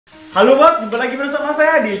Halo bos, jumpa lagi bersama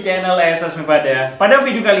saya di channel SS MIFADA. Pada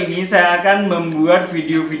video kali ini saya akan membuat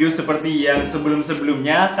video-video seperti yang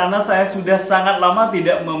sebelum-sebelumnya karena saya sudah sangat lama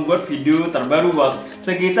tidak membuat video terbaru bos,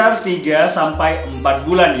 sekitar 3-4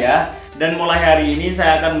 bulan ya. Dan mulai hari ini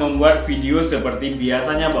saya akan membuat video seperti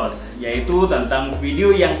biasanya bos, yaitu tentang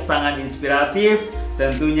video yang sangat inspiratif.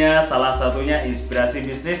 Tentunya salah satunya inspirasi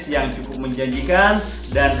bisnis yang cukup menjanjikan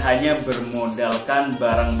dan hanya bermodalkan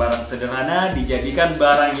barang-barang sederhana dijadikan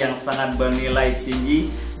barang yang sangat bernilai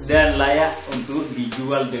tinggi dan layak untuk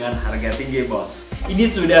dijual dengan harga tinggi bos. Ini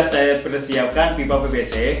sudah saya persiapkan pipa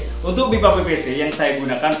PVC. Untuk pipa PVC yang saya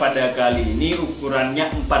gunakan pada kali ini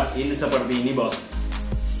ukurannya 4 in seperti ini bos.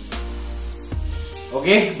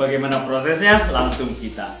 Oke, bagaimana prosesnya? Langsung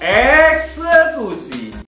kita eksekusi.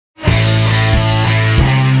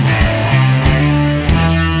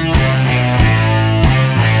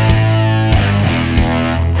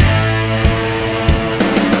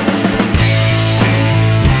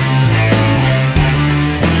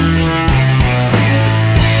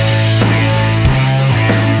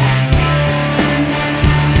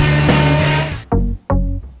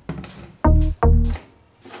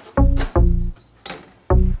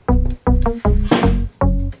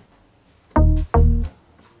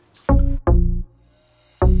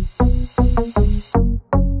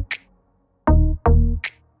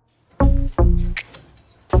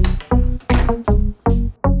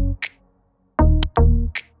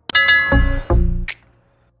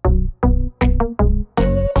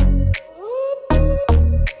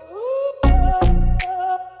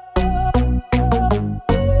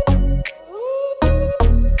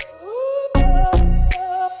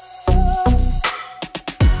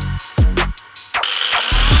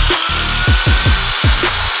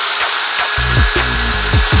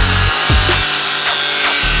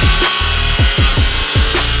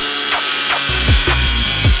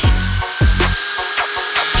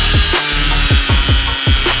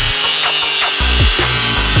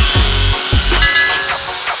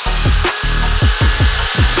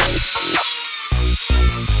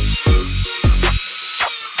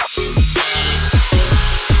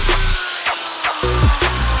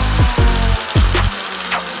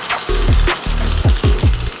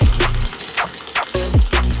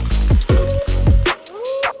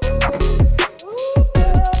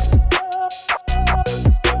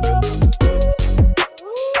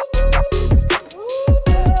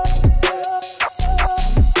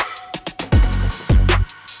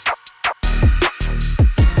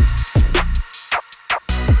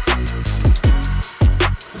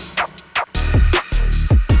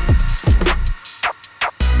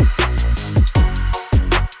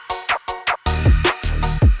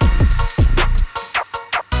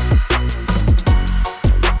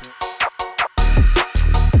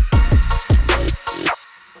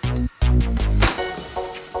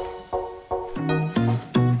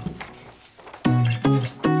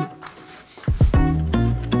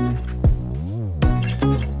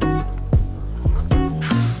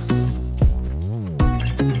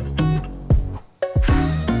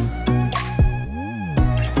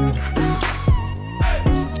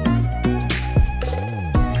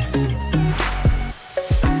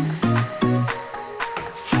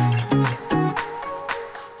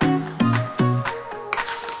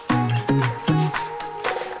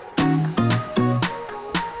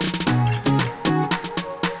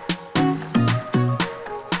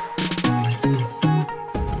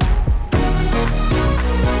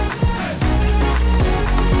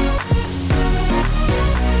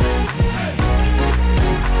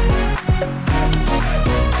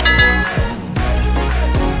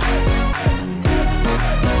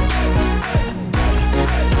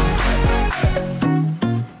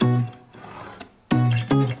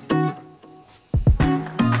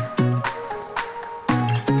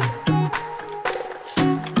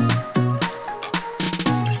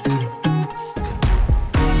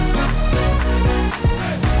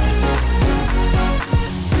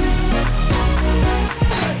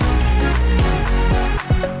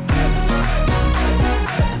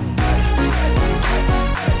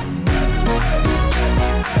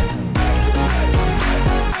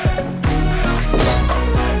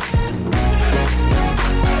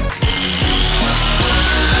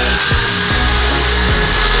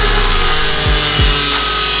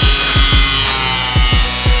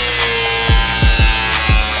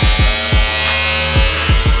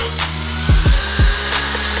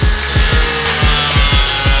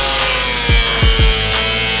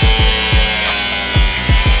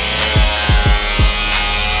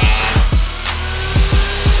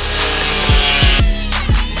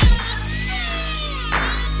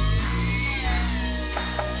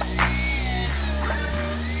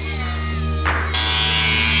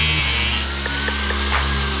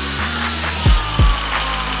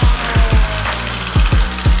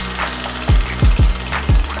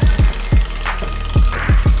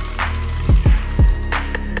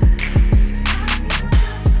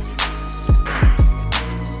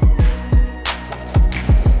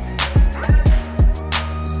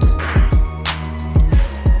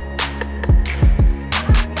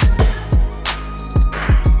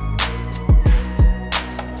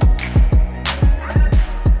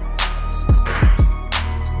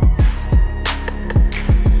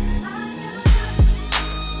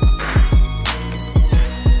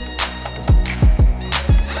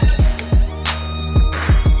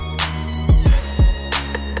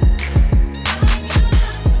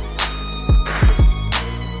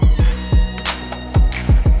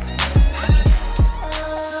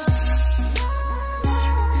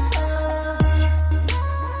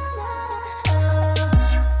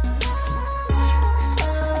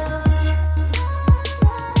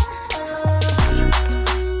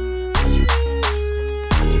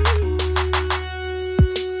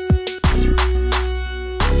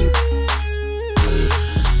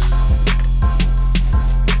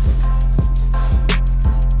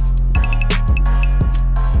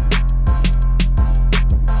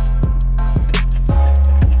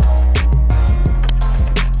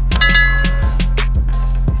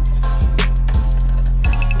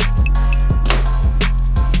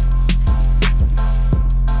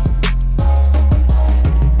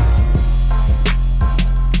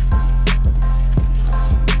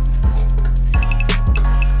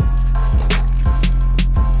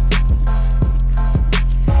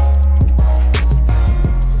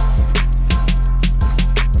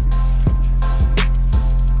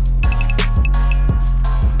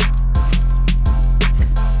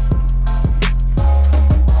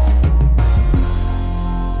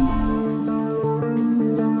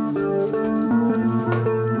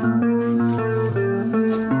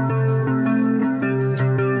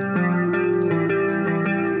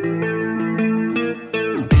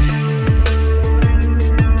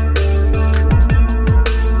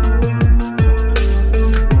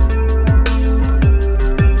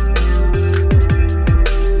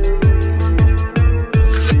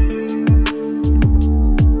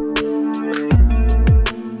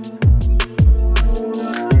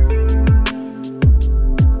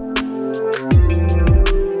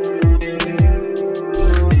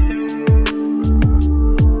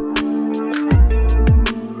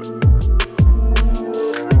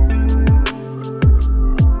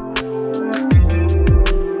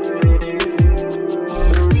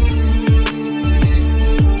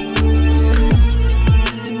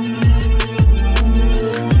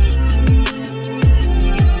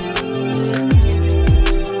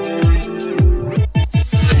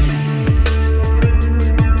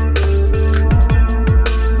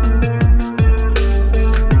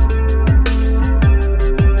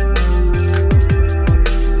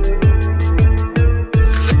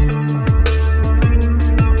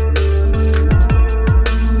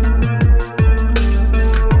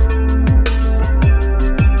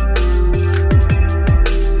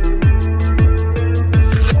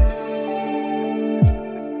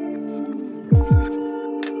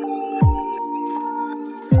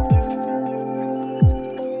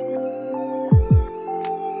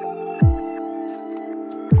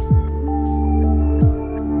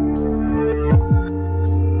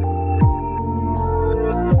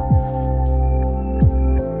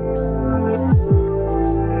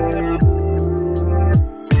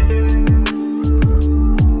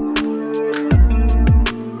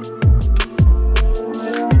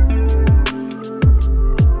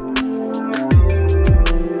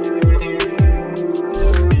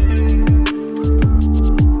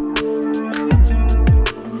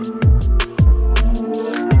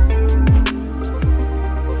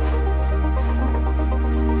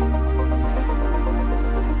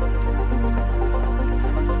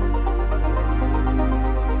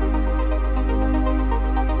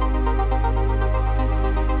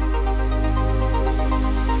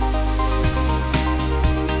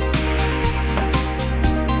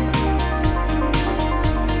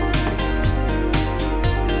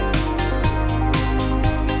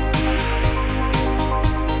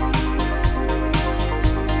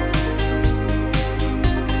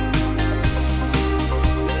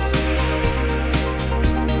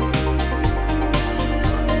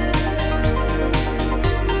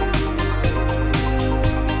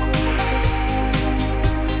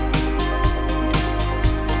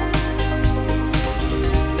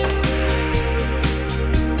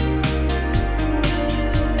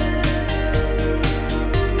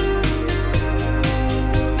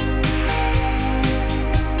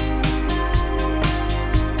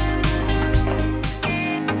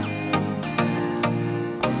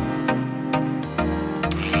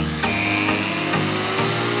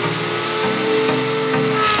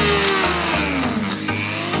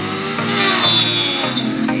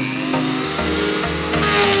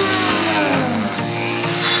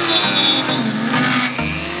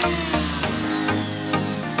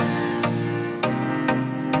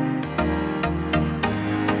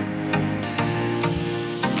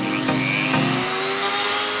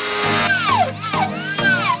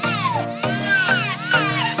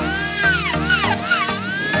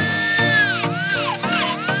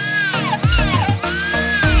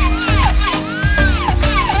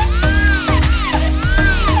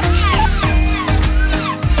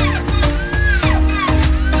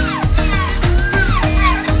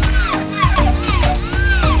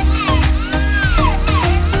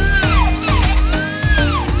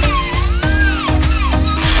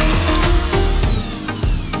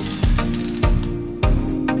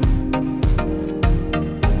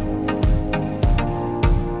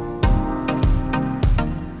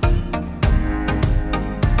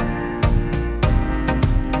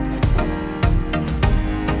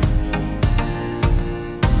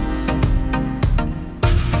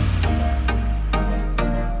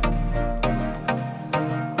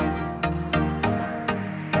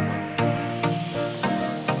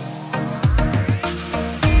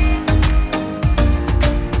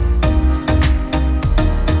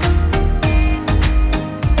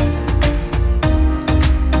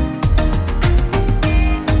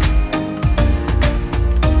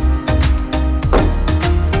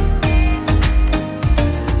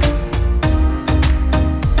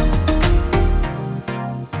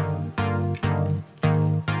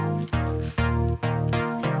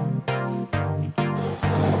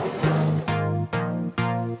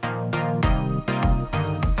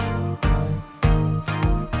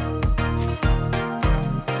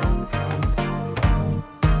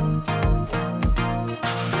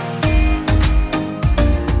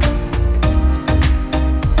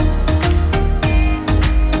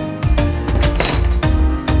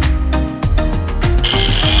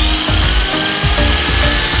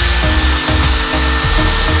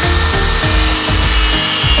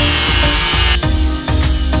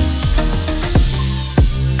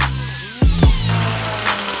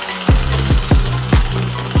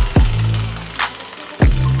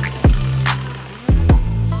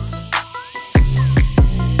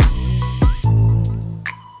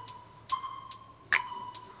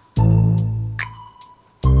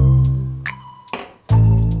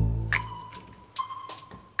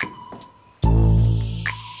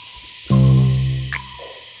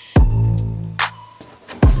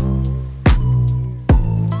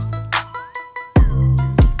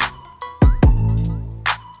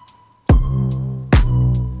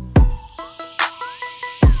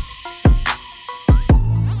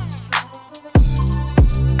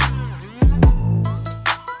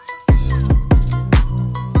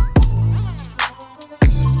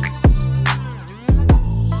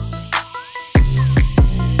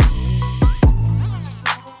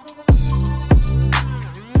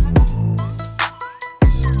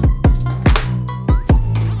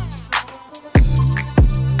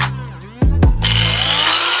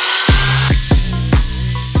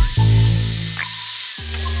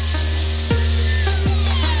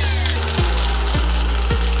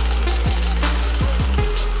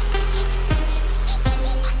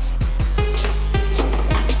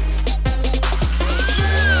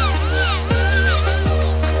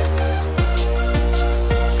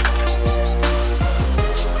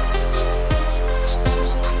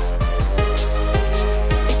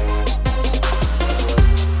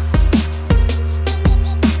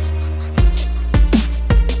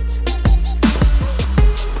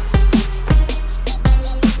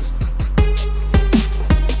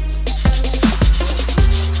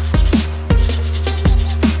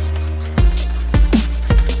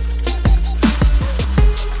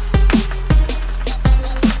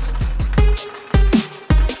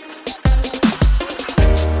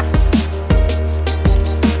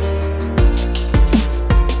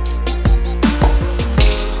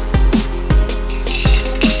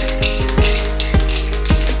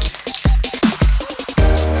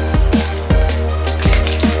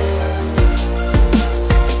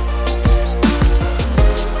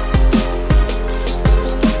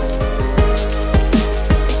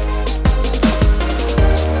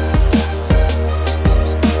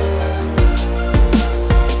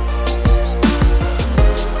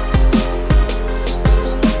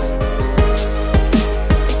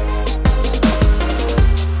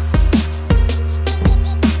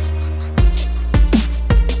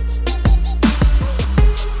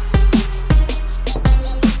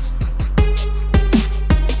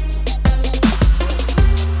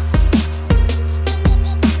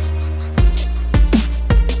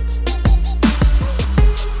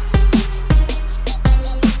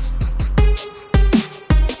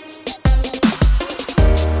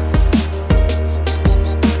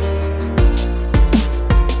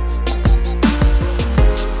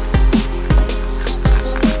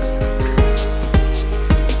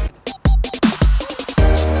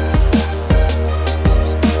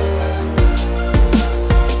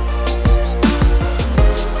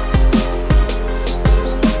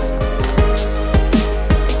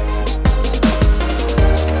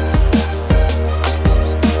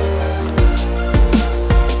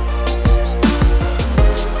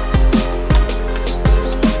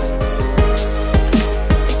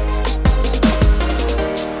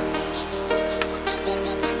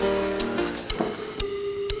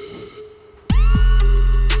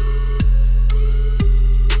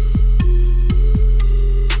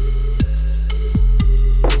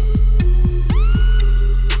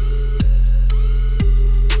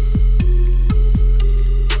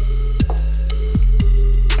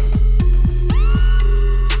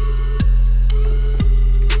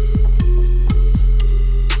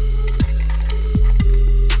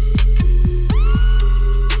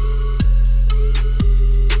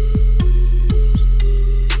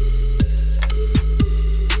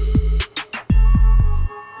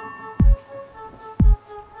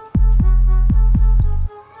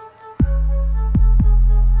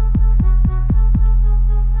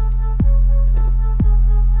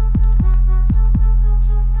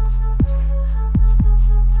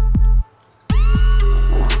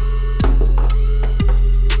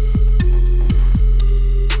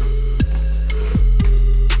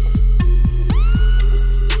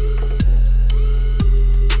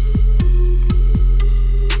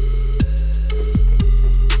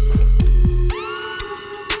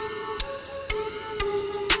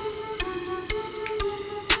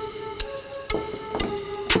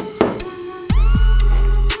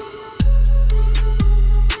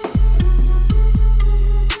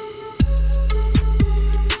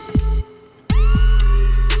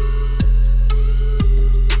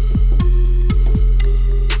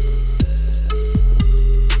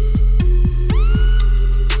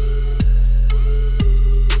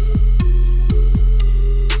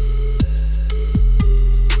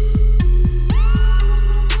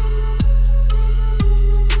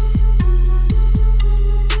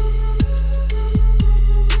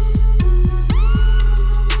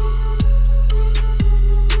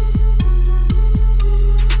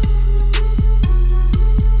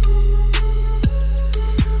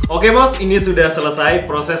 Oke bos, ini sudah selesai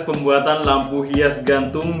proses pembuatan lampu hias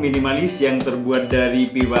gantung minimalis yang terbuat dari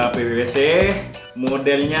pipa PVC.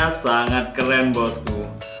 Modelnya sangat keren bosku.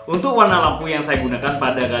 Untuk warna lampu yang saya gunakan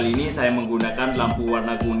pada kali ini, saya menggunakan lampu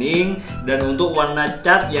warna kuning. Dan untuk warna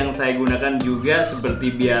cat yang saya gunakan juga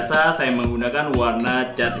seperti biasa, saya menggunakan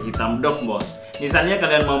warna cat hitam doff bos. Misalnya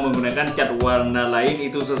kalian mau menggunakan cat warna lain,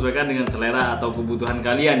 itu sesuaikan dengan selera atau kebutuhan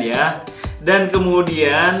kalian ya. Dan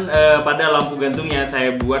kemudian pada lampu gantung yang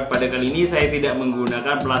saya buat pada kali ini, saya tidak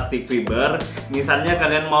menggunakan plastik fiber. Misalnya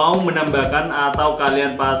kalian mau menambahkan atau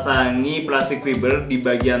kalian pasangi plastik fiber di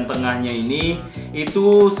bagian tengahnya ini,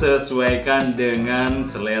 itu sesuaikan dengan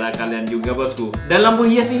selera kalian juga bosku. Dan lampu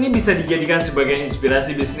hias ini bisa dijadikan sebagai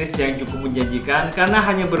inspirasi bisnis yang cukup menjanjikan, karena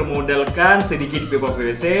hanya bermodalkan sedikit pipa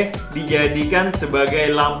PVC dijadikan sebagai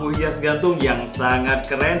lampu hias gantung yang sangat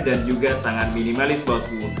keren dan juga sangat minimalis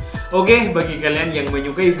bosku. Oke, bagi kalian yang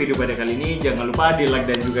menyukai video pada kali ini, jangan lupa di like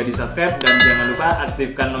dan juga di subscribe, dan jangan lupa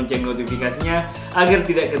aktifkan lonceng notifikasinya agar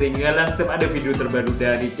tidak ketinggalan setiap ada video terbaru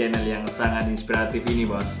dari channel yang sangat inspiratif ini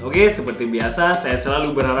bos. Oke, seperti biasa saya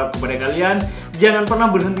selalu berharap kepada kalian jangan pernah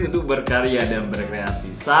berhenti untuk berkarya dan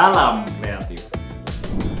berkreasi. Salam kreatif.